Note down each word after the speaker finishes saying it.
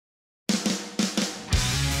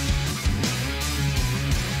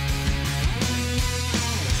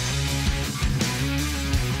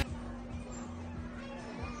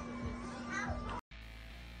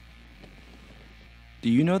Do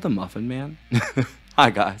you know the Muffin Man? Hi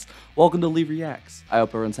guys, welcome to Leave Reacts. I hope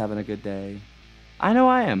everyone's having a good day. I know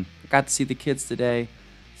I am. I got to see the kids today,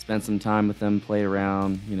 spent some time with them, played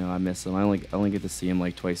around. You know, I miss them. I only get to see them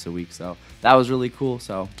like twice a week, so that was really cool.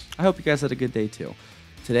 So I hope you guys had a good day too.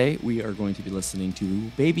 Today we are going to be listening to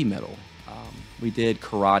BABYMETAL. We did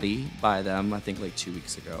Karate by them, I think like 2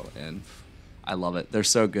 weeks ago, and I love it. They're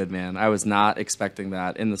so good, man. I was not expecting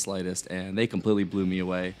that in the slightest, and they completely blew me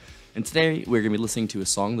away. And today we're going to be listening to a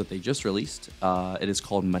song that they just released. It is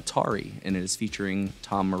called Metari, and it is featuring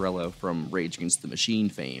Tom Morello from Rage Against the Machine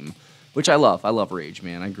fame, which I love. I love Rage,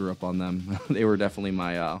 man. I grew up on them. They were definitely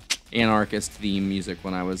my anarchist theme music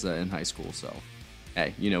when I was in high school. So,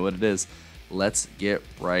 hey, you know what it is. Let's get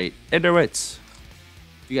right into it.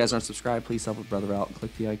 If you guys aren't subscribed, please help a brother out and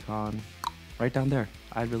click the icon right down there.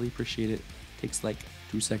 I'd really appreciate it. It takes like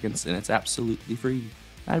 2 seconds, and it's absolutely free.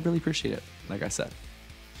 I'd really appreciate it, like I said.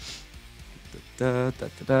 Da, da,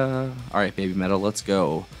 da, da. All right, BABYMETAL, let's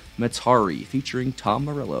go. Metari featuring Tom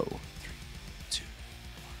Morello. 3, 2,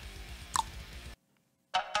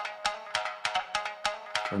 1.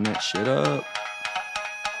 Turn that shit up.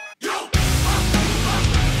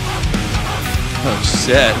 Oh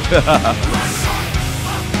shit.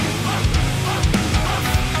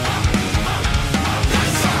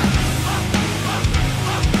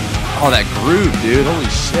 Oh, that groove, dude. Holy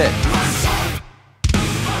shit.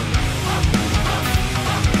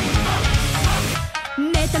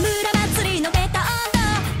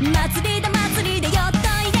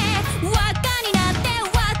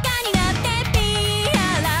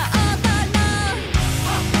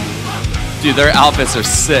 Dude, their outfits are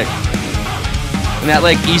sick. And that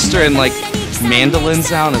like Easter and like mandolin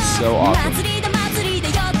sound is so awesome.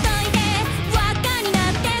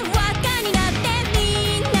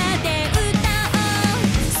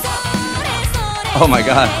 Oh my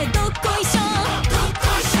god.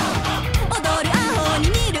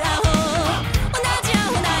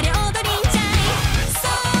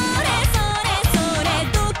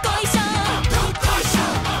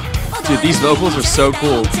 Dude, these vocals are so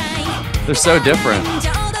cool. They're so different.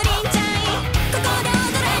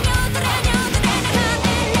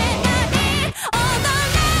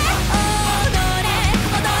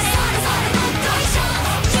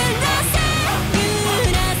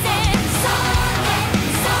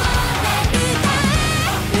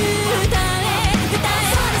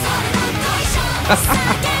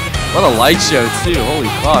 What a light show too, holy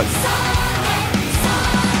fuck.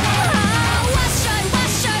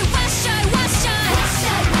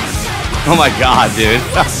 Oh my god, dude.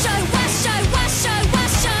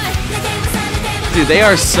 Dude, they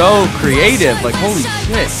are so creative, like holy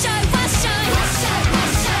shit.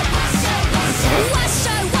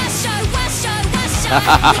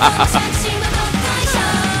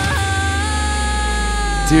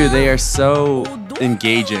 Dude, they are so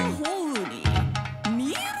engaging.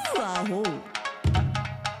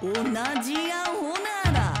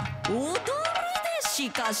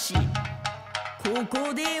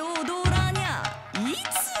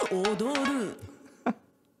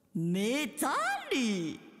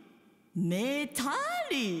 Metari.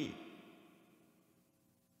 Metari.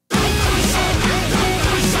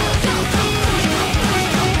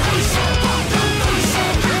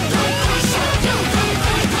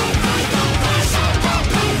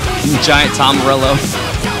 Giant Tom Morello.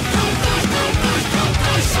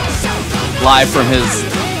 Live from his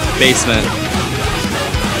basement.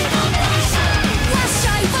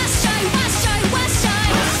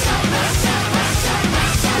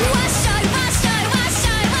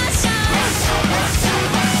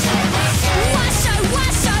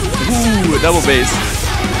 Ooh, a double bass.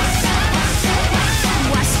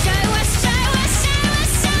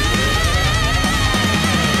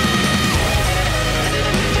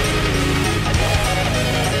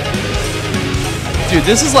 Dude,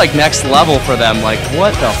 this is like next level for them. Like,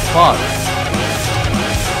 what the fuck?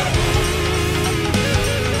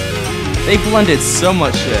 They blended so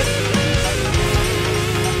much shit.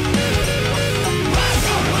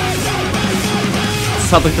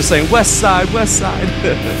 Sounds like they're saying West Side, West Side.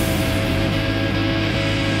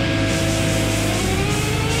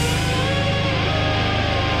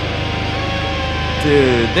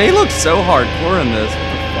 Dude, they look so hardcore in this.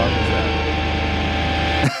 What the fuck is that?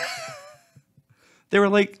 They were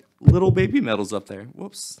like little BABYMETALs up there.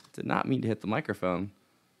 Whoops, did not mean to hit the microphone.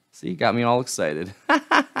 See, got me all excited.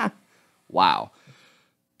 Wow.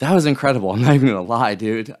 That was incredible. I'm not even gonna lie,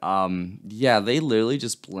 dude. Yeah, they literally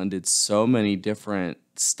just blended so many different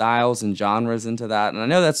styles and genres into that. And I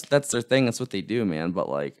know that's their thing, that's what they do, man. But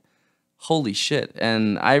like, holy shit.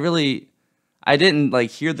 And I didn't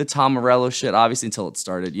like hear the Tom Morello shit obviously until it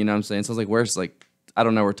started. You know what I'm saying? So I was like, where's like I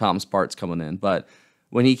don't know where Tom's part's coming in, but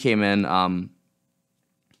when he came in,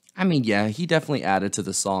 I mean, yeah, he definitely added to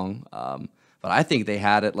the song. But I think they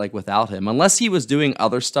had it like without him, unless he was doing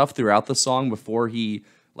other stuff throughout the song before he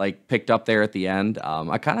like picked up there at the end.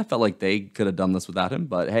 I kind of felt like they could have done this without him,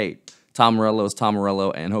 but hey, Tom Morello is Tom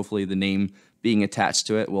Morello, and hopefully the name being attached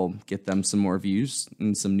to it will get them some more views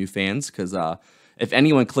and some new fans. Because if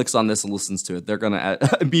anyone clicks on this and listens to it, they're gonna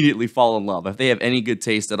immediately fall in love. If they have any good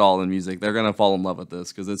taste at all in music, they're gonna fall in love with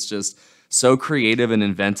this because it's just so creative and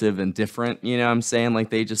inventive and different. You know what I'm saying?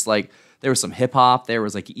 Like they just like there was some hip hop, there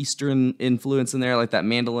was like Eastern influence in there, like that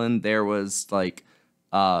mandolin. There was like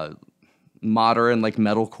modern like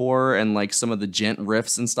metalcore and like some of the gent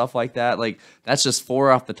riffs and stuff like that. Like that's just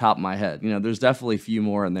 4 off the top of my head. You know, there's definitely a few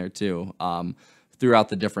more in there too, throughout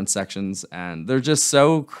the different sections, and they're just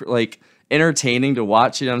so like entertaining to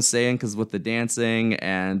watch. You know what I'm saying? Because with the dancing,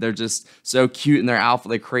 and they're just so cute in their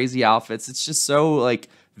outfit, like crazy outfits. It's just so like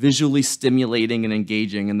visually stimulating and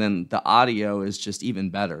engaging, and then the audio is just even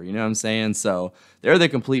better. You know what I'm saying? So they're the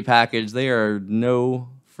complete package. They are no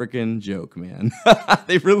freaking joke, man.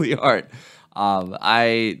 They really aren't.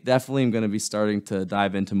 I definitely am going to be starting to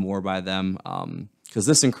dive into more by them, because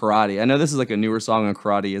this and Karate, I know this is like a newer song and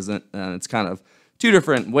Karate isn't, and it's kind of two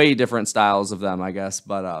different, way different styles of them, I guess,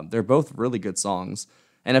 but they're both really good songs.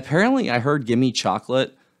 And apparently I heard Gimme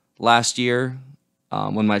Chocolate last year,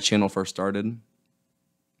 when my channel first started.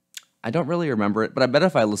 I don't really remember it, but I bet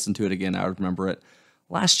if I listened to it again, I would remember it.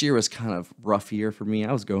 Last year was kind of rough year for me.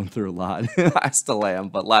 I was going through a lot. I still am,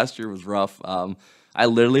 but last year was rough. I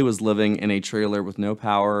literally was living in a trailer with no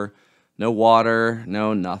power, no water,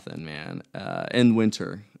 no nothing, man, in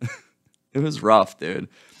winter. It was rough, dude.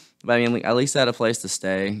 But I mean, like, at least I had a place to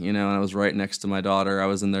stay, you know, and I was right next to my daughter. I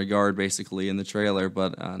was in their yard, basically, in the trailer,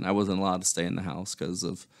 but I wasn't allowed to stay in the house because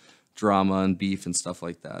of drama and beef and stuff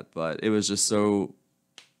like that. But it was just so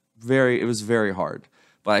it was very hard.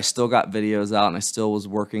 But I still got videos out, and I still was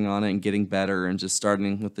working on it and getting better and just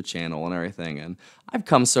starting with the channel and everything. And I've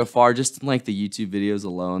come so far just in like the YouTube videos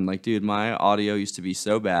alone. Like, dude, my audio used to be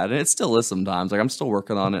so bad, and it still is sometimes. Like, I'm still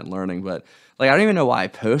working on it and learning, but like, I don't even know why I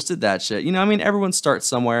posted that shit. You know, I mean, everyone starts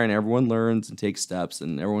somewhere and everyone learns and takes steps,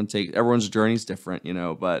 and everyone's journey's different, you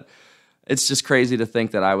know, but it's just crazy to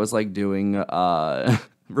think that I was like doing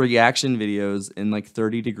reaction videos in like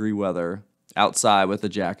 30-degree weather outside with a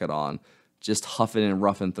jacket on, just huffing and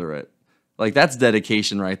roughing through it. Like, that's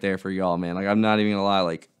dedication right there for y'all, man. Like, I'm not even gonna lie,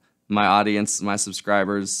 like, my audience, my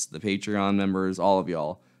subscribers, the Patreon members, all of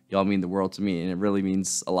y'all mean the world to me, and it really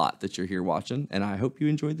means a lot that you're here watching, and I hope you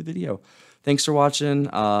enjoyed the video. Thanks for watching.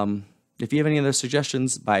 If you have any other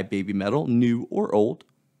suggestions by BABYMETAL, new or old,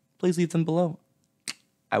 please leave them below.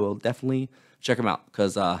 I will definitely check them out,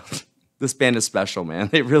 because this band is special, man.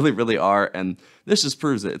 They really, really are, and this just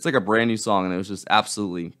proves it. It's like a brand new song, and it was just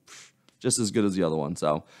absolutely just as good as the other one.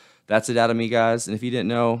 So that's it out of me, guys. And if you didn't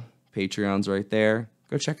know, Patreon's right there.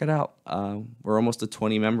 Go check it out. We're almost at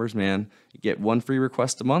 20 members, man. You get 1 free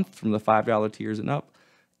request a month from the $5 tiers and up,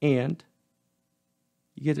 and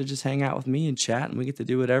you get to just hang out with me and chat, and we get to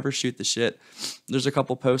do whatever, shoot the shit. There's a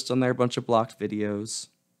couple posts on there, a bunch of blocked videos,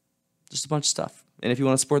 just a bunch of stuff. And if you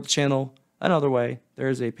want to support the channel another way, there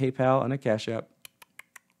is a PayPal and a Cash App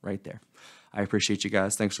right there. I appreciate you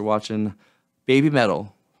guys. Thanks for watching.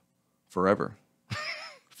 BABYMETAL forever.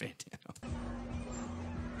 Fantano.